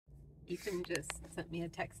Ethan just sent me a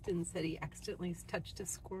text and said he accidentally touched a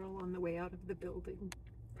squirrel on the way out of the building.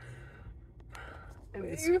 And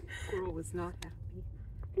the squirrel was not happy.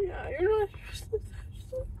 Yeah, you're not supposed to touch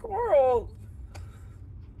the squirrels.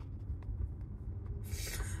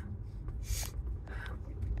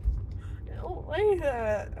 I don't like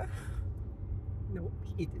that. No,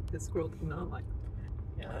 he did. The squirrel did not like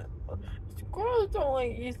it. Yeah, squirrels don't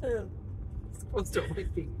like Ethan. Squirrels don't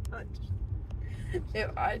like being touched. If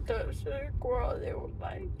I touched a squirrel, they would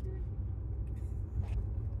like it.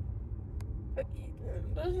 But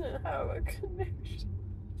Ethan doesn't have a connection.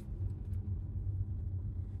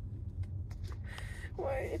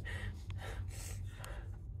 Wait.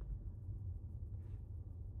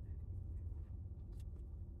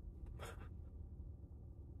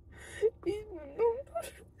 Ethan don't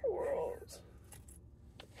touch squirrels.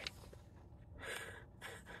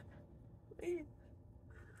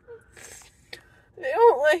 They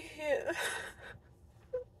don't like it.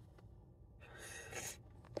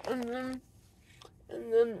 And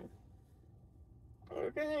then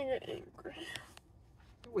we're gonna get angry.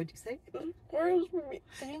 What'd you say? The squirrels will be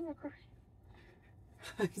angry.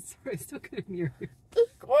 I'm sorry, I still couldn't hear you. The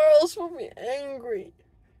squirrels will be angry.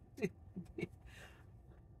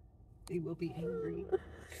 They will be angry.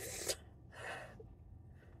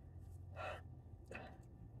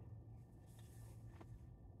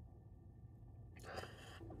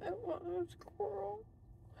 I want a squirrel.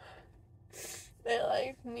 They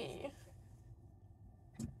like me.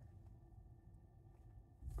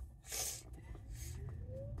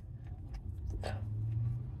 Do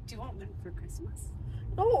you want one for Christmas?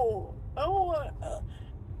 No, I want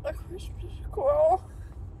a Christmas squirrel.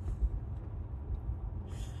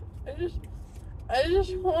 I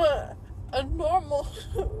just want a normal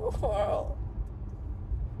squirrel.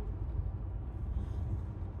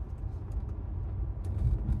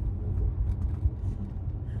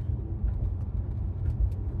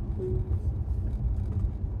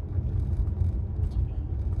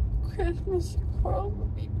 Christmas squirrel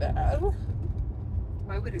would be bad.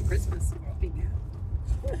 Why would a Christmas squirrel be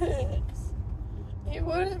bad? It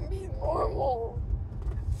wouldn't be normal.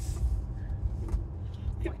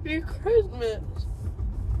 It'd be Christmas.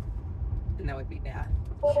 And that would be bad.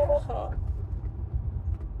 Yeah.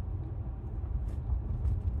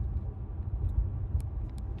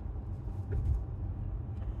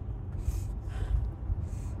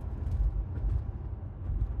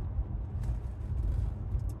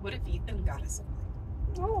 What if Ethan got us something?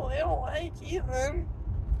 No, they don't like Ethan.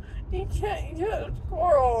 He can't get a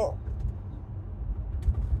squirrel.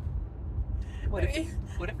 What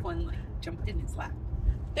if one like jumped in his lap?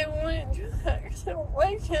 They wouldn't do that because they don't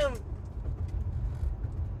like him.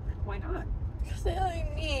 Why not? Because they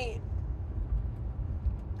like me.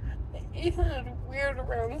 Ethan is weird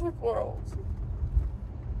around squirrels.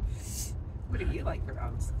 What do you like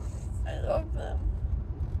around squirrels? I love them.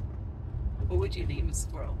 What would you name a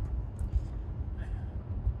squirrel?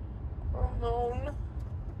 Ramon.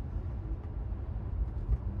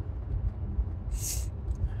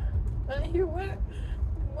 And he went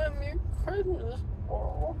me a Christmas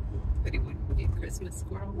squirrel. But he wouldn't be a Christmas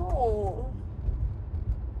squirrel? No.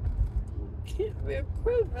 Can't be a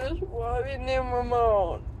Christmas squirrel if he named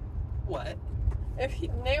Ramon. What? If he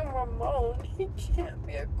named Ramon, he can't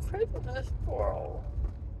be a Christmas squirrel.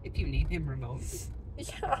 If you name him Ramon?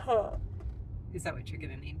 Yeah. Is that what you're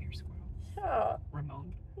gonna name your squirrel? Yeah.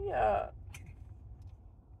 Ramon? Yeah. Okay.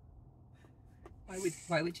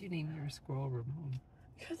 Why would you name your squirrel Ramon?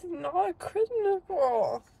 Because he's not a Christmas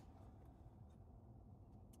squirrel.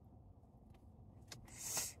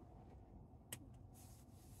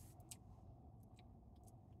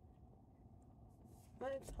 My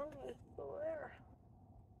tongue is still there.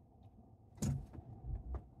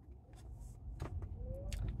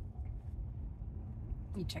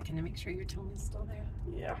 You checking to make sure your tongue is still there?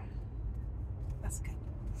 Yeah. That's good.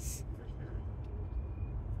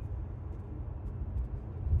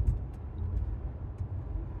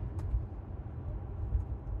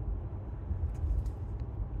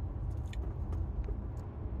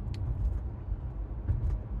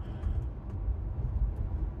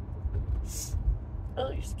 At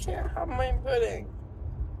least can't have my pudding.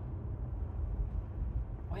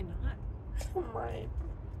 Why not? Mine.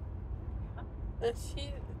 And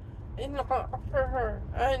she is not for her.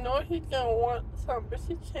 I know she's gonna want some, but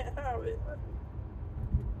she can't have it.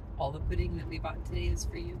 All the pudding that we bought today is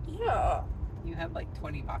for you? Yeah. You have like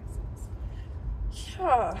 20 boxes.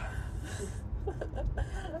 Yeah.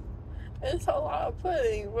 It's a lot of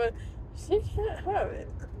pudding, but she can't have it.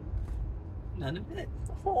 None of it?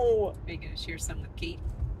 Oh, Are you going to share some with Kate?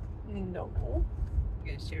 no.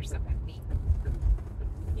 You gonna share some with me?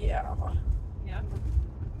 Yeah. Yeah.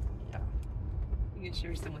 Yeah. You gonna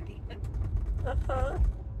share some with Ethan? Uh-huh.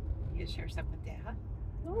 You gonna share some with Dad?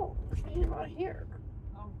 No, she's not here.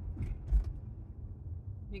 Oh.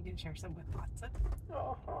 You gonna share some with Watson?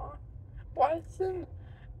 Uh-huh. Watson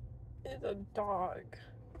is a dog.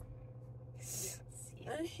 Yes.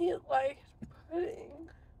 And he likes pudding.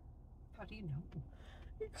 How do you know?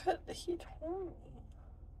 Because he told me.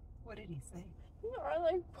 What did he say? You know, I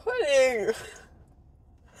like pudding.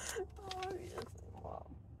 Obviously,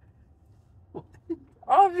 Mom.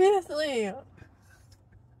 Obviously. How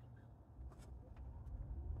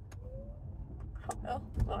else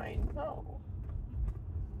do I know?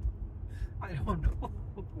 I don't know.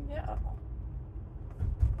 Yeah.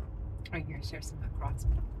 Are you gonna share some with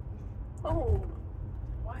Crosby? Oh,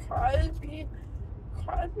 Why?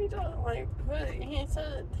 Crosby doesn't like pudding. He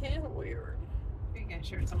says it tastes weird. Are you gonna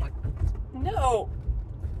share some with No.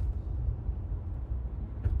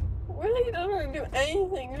 Willie doesn't do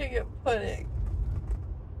anything to get pudding.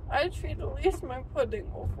 I treat at least my pudding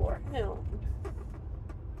before him.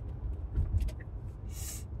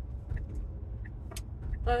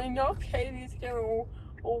 I know Katie's gonna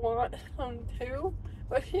want some too,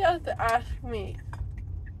 but she has to ask me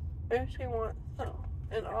if she wants some,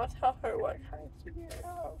 and I'll tell her what kind she can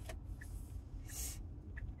have.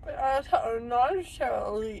 But I'll tell her not to share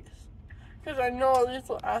Elise, because I know Elise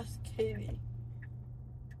will ask Katie.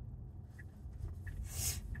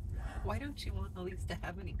 Why don't you want Elise to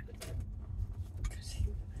have any pudding? Because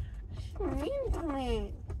she's mean to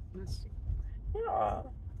me. Yeah,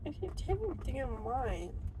 and she taking things of mine.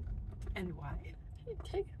 And why? She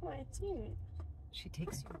takes my things. She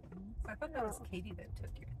takes your things? I thought that was Katie that took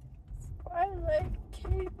your things. I like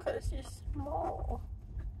Katie because she's small.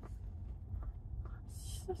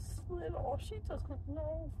 She's just little. She doesn't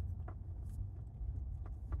know.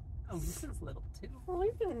 Elise is little too.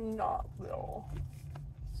 Elise is not little.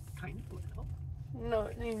 She's kind of little. No,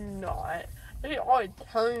 she's not. She's always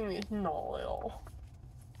telling me she's not little.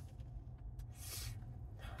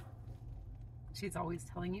 She's always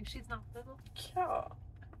telling you she's not little? Yeah,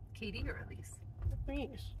 Katie or Elise?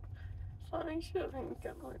 please. Something she doesn't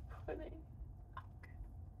get my pudding. Okay.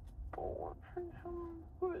 I want her to have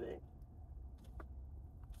my pudding.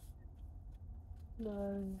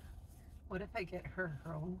 No. What if I get her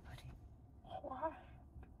own pudding? Why?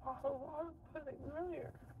 I bought a lot of pudding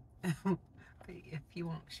earlier. But if you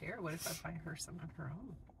won't share, what if I buy her some of her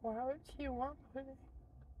own? Why would she want pudding?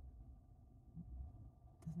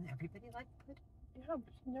 Doesn't everybody like pudding? Yeah,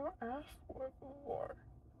 but she never asked for it before.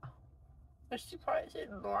 But she probably said,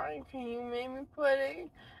 Lauren, can you make me pudding?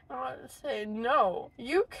 And I would say, no,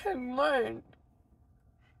 you can learn.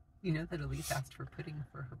 You know that Elise asked for pudding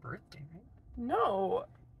for her birthday, right? No,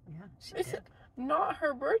 Yeah, she it's did. not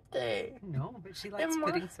her birthday. No, but she likes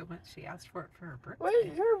pudding so much she asked for it for her birthday. When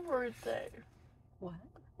is your birthday? What?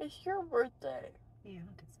 It's your birthday. Yeah,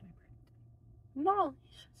 it is my birthday. No,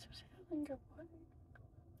 she doesn't get pudding.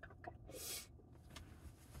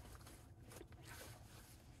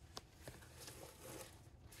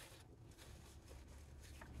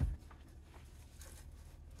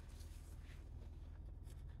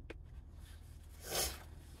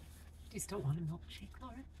 Do you still want a milkshake,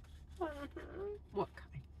 Lauren? Mm-hmm. What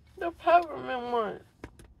kind? The peppermint one.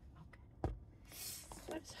 Okay.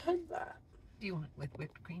 I said that. Do you want it with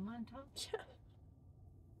whipped cream on top? Yes.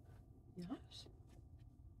 Yes.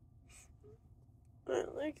 I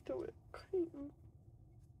like the whipped cream.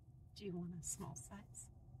 Do you want a small size?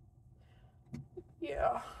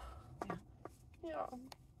 Yeah. Yeah. Yeah.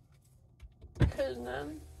 Because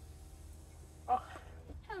then... Oh,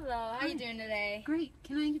 Hello, how you doing today? Great.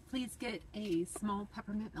 Can I please get a small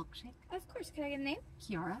peppermint milkshake? Of course, can I get a name?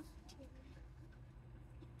 Kiara?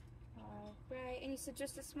 Alright, and you said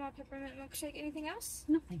just a small peppermint milkshake, anything else?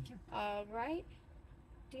 No, thank you. Alright.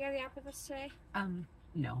 Do you have the app with us today?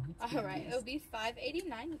 No. Alright, it'll be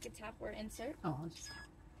 $5.89. You can tap or insert. Oh, I'll just...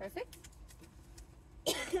 Perfect.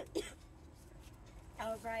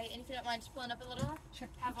 Alright, and if you don't mind just pulling up a little, Sure.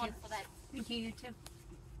 have a Thank you. wonderful day. Thank you, you too.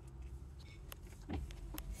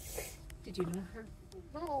 Did you know her?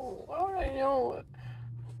 no, how would I know it?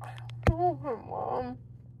 I don't know her, Mom.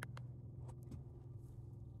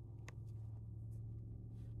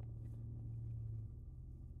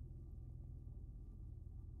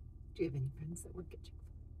 Do you have any friends that work at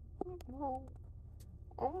Chick-fil-A? I don't know.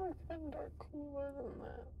 All my friends are cooler than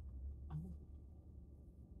that. Oh.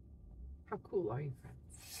 How cool are your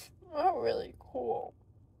friends? Not really cool.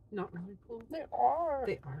 Not really cool? They are.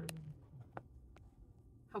 They are really cool.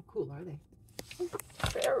 How cool are they?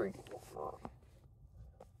 Very cool, Mom.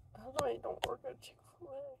 That's why I don't work at Chick-fil-A.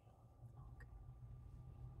 way.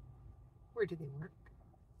 Where do they work?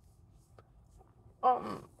 I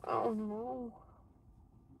don't know.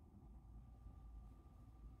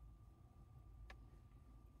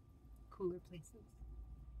 Cooler places.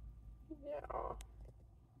 Yeah.